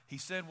mind. He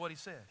said what He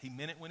said. He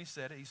meant it when He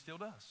said it. He still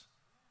does.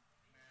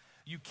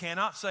 You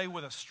cannot say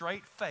with a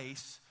straight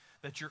face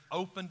that you're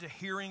open to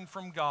hearing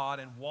from God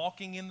and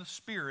walking in the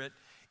Spirit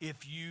if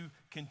you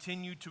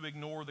continue to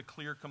ignore the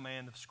clear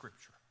command of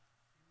Scripture.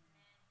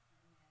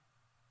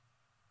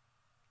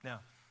 Now,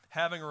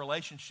 having a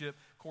relationship,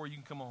 Corey, you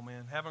can come on,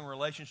 man. Having a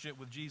relationship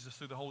with Jesus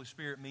through the Holy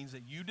Spirit means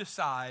that you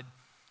decide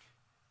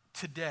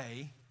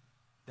today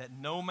that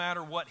no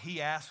matter what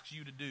He asks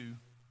you to do,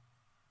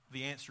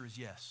 the answer is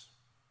yes.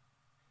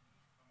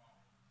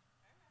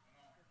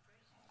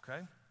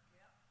 Okay?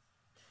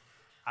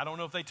 I don't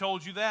know if they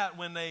told you that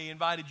when they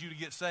invited you to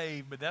get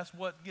saved, but that's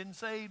what getting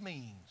saved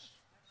means.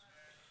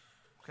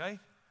 Okay?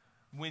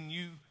 When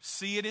you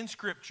see it in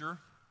Scripture,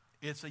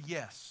 it's a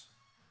yes.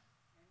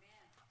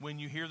 When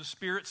you hear the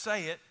Spirit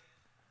say it,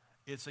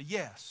 it's a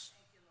yes.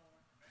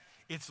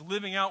 It's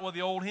living out what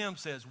the old hymn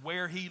says,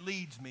 where He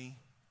leads me,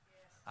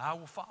 I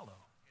will follow.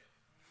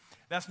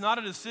 That's not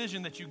a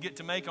decision that you get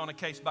to make on a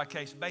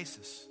case-by-case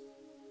basis.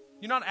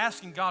 You're not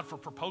asking God for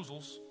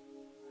proposals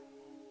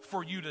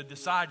for you to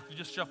decide to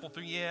just shuffle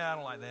through, yeah, I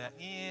don't like that.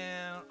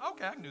 Yeah,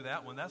 okay, I can do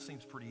that one. That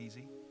seems pretty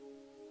easy.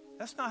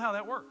 That's not how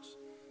that works.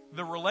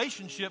 The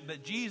relationship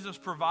that Jesus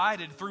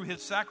provided through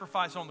His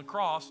sacrifice on the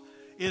cross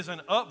is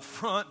an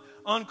upfront,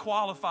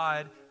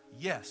 unqualified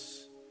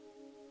yes.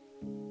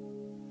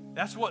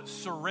 That's what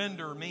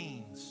surrender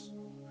means.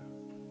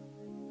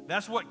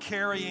 That's what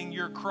carrying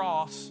your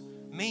cross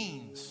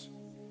means.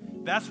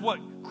 That's what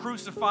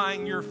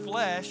crucifying your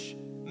flesh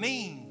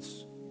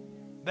means.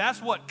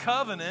 That's what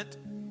covenant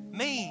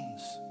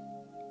means.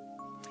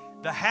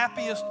 The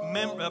happiest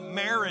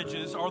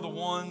marriages are the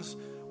ones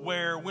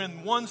where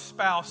when one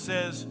spouse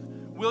says,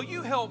 will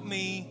you help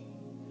me?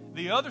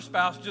 The other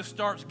spouse just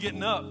starts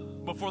getting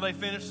up before they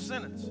finish the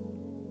sentence.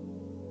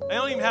 They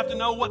don't even have to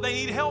know what they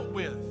need help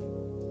with.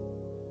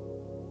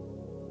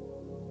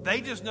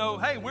 They just know,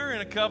 hey, we're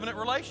in a covenant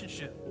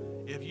relationship.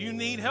 If you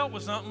need help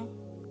with something,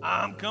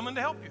 I'm coming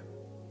to help you.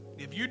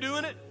 If you're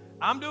doing it,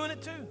 I'm doing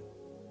it too.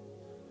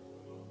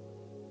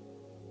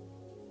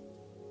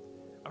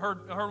 I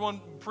heard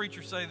one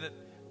preacher say that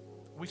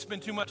we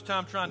spend too much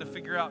time trying to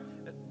figure out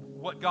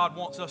what God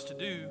wants us to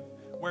do,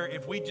 where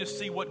if we just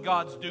see what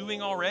God's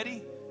doing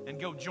already and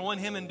go join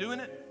Him in doing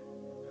it,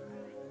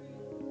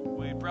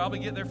 we'd probably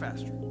get there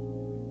faster.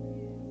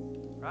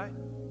 Right?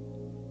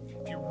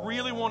 If you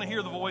really want to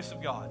hear the voice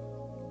of God,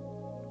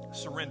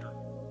 surrender.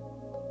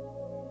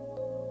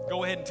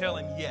 Go ahead and tell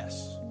Him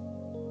yes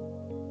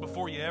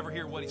before you ever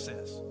hear what He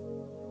says.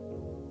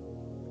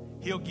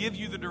 He'll give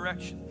you the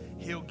direction.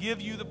 He'll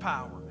give you the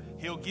power.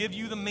 He'll give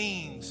you the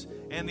means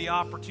and the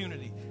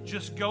opportunity.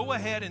 Just go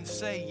ahead and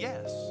say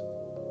yes.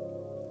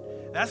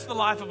 That's the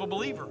life of a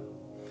believer.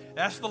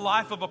 That's the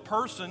life of a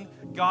person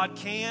God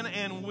can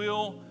and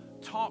will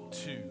talk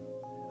to.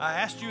 I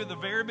asked you at the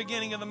very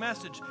beginning of the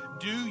message,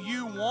 do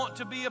you want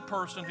to be a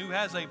person who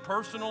has a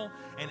personal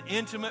and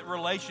intimate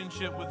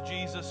relationship with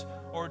Jesus,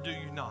 or do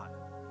you not?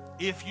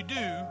 If you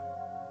do,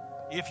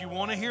 if you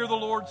want to hear the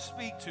Lord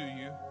speak to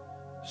you,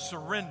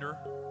 surrender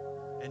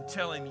and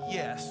tell Him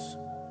yes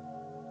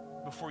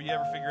before you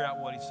ever figure out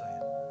what He's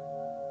saying.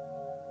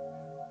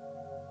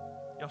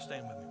 Y'all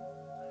stand with me.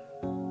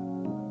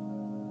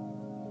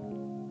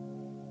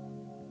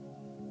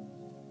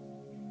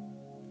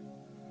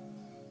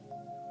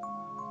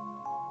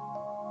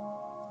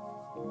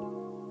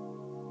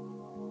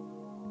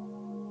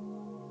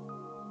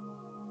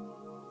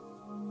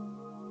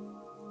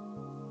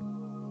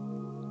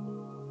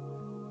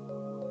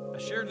 I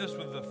shared this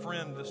with a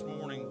friend this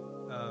morning,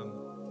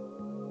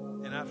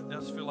 and I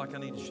just feel like I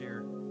need to share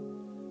it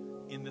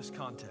in this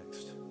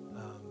context.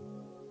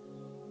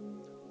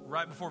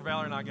 Right before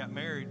Valerie and I got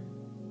married,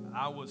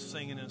 I was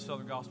singing in a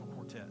Southern Gospel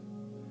Quartet.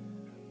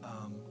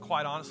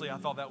 Quite honestly, I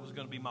thought that was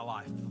going to be my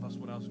life. That's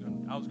what I was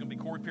going to be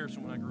Corey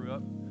Pearson when I grew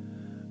up.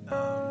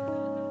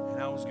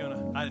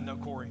 And I didn't know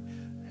Corey,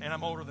 and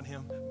I'm older than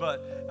him,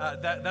 but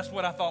that's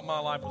what I thought my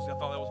life was. I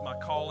thought that was my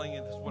calling,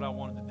 and that's what I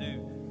wanted to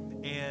do.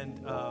 And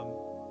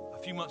a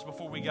few months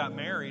before we got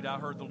married, I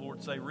heard the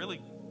Lord say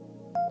really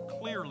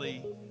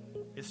clearly,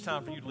 it's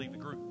time for you to leave the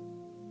group.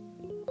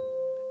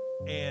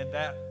 And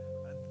that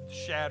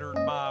shattered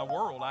my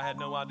world. I had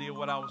no idea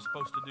what I was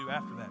supposed to do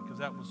after that, because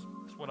that's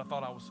what I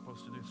thought I was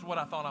supposed to do. It's what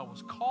I thought I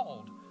was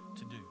called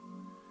to do.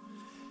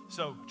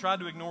 So tried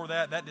to ignore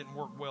that. That didn't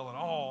work well at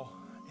all.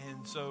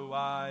 And so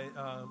I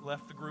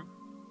left the group.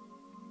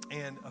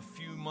 And a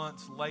few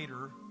months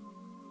later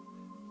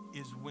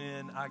is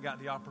when I got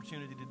the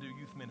opportunity to do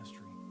youth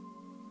ministry.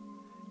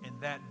 And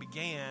that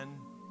began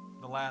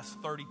the last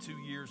 32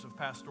 years of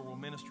pastoral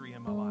ministry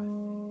in my life.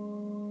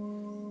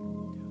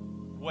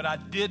 What I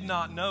did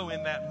not know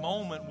in that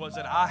moment was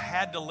that I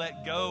had to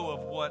let go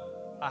of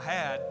what I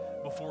had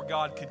before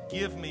God could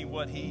give me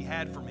what He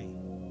had for me.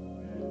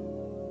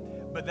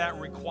 But that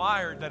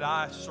required that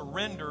I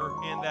surrender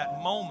in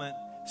that moment,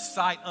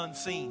 sight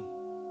unseen.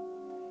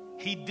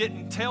 He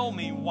didn't tell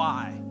me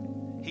why.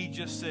 He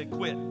just said,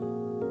 quit.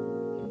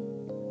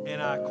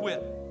 And I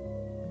quit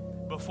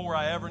before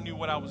I ever knew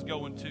what I was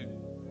going to.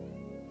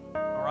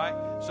 All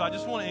right? So I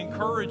just want to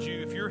encourage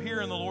you, if you're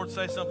hearing the Lord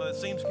say something that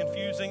seems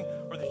confusing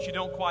or that you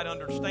don't quite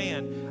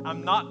understand,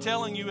 I'm not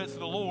telling you it's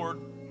the Lord.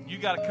 You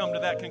got to come to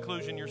that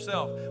conclusion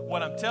yourself.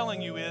 What I'm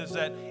telling you is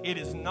that it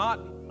is not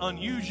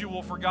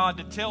unusual for God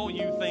to tell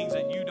you things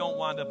that you don't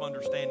wind up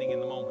understanding in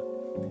the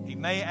moment. He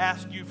may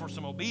ask you for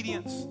some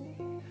obedience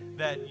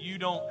that you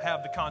don't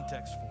have the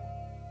context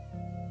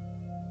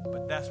for.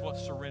 But that's what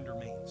surrender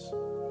means.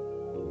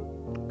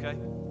 Okay?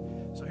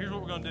 So here's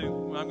what we're going to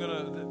do. I'm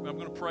going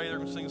to pray. They're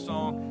going to sing a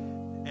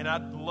song. And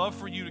I'd love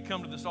for you to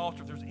come to this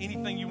altar if there's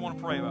anything you want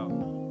to pray about.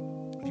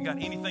 If you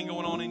got anything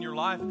going on in your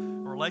life, a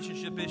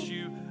relationship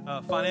issue,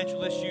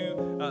 financial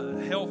issue,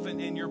 health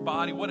in your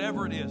body,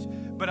 whatever it is.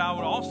 But I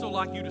would also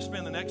like you to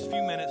spend the next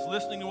few minutes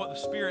listening to what the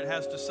Spirit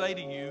has to say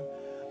to you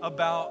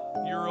about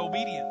your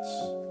obedience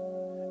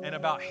and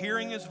about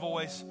hearing His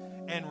voice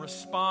and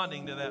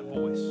responding to that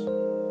voice.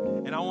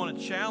 And I want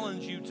to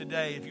challenge you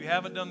today, if you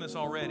haven't done this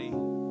already,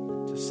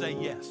 to say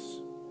yes.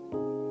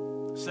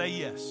 Say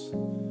yes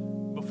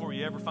before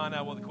you ever find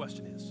out what the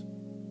question is.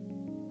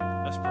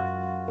 Let's pray.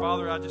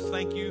 Father, I just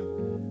thank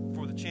you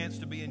for the chance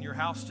to be in your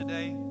house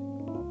today.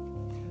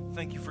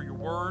 Thank you for your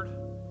word.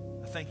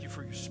 I thank you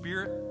for your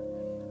Spirit.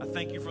 I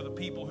thank you for the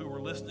people who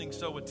were listening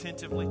so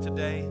attentively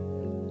today.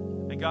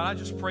 And God, I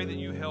just pray that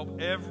you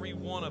help every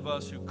one of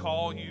us who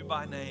call you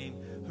by name,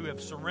 who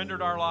have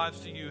surrendered our lives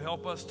to you.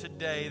 Help us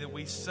today that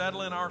we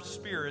settle in our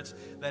spirits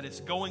that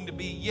it's going to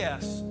be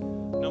yes,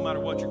 no matter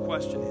what your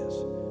question is.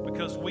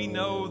 Because we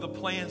know the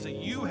plans that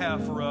you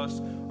have for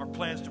us are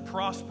plans to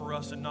prosper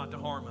us and not to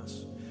harm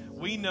us.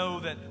 We know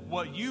that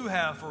what you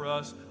have for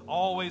us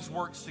always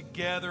works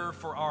together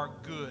for our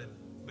good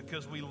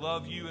because we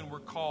love you and we're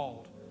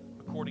called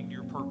according to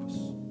your purpose.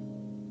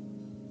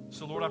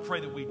 So, Lord, I pray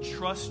that we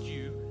trust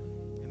you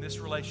in this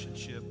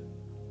relationship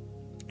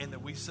and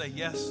that we say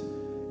yes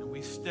and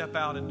we step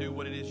out and do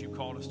what it is you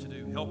called us to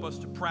do. Help us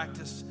to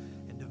practice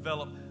and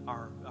develop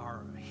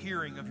our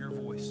hearing of your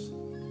voice.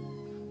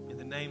 In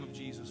the name of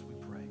Jesus, we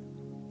pray.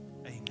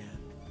 Amen.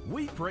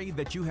 We pray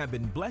that you have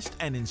been blessed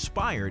and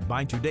inspired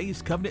by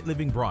today's Covenant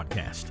Living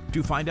broadcast.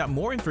 To find out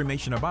more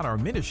information about our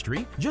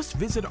ministry, just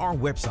visit our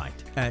website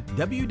at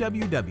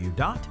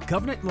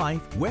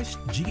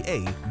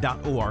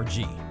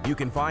www.covenantlifewestga.org. You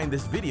can find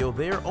this video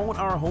there on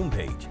our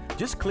homepage.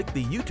 Just click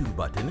the YouTube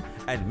button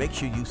and make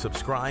sure you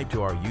subscribe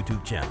to our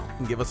YouTube channel.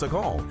 Give us a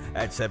call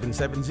at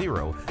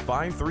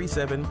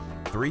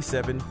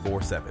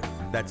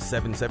 770-537-3747. That's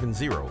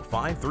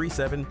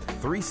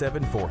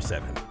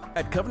 770-537-3747.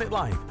 At Covenant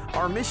Life,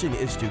 our mission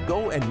is to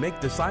go and make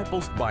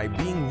disciples by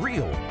being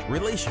real,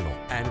 relational,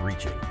 and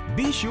reaching.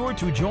 Be sure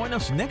to join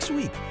us next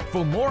week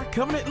for more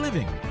Covenant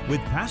Living with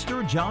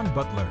Pastor John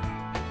Butler.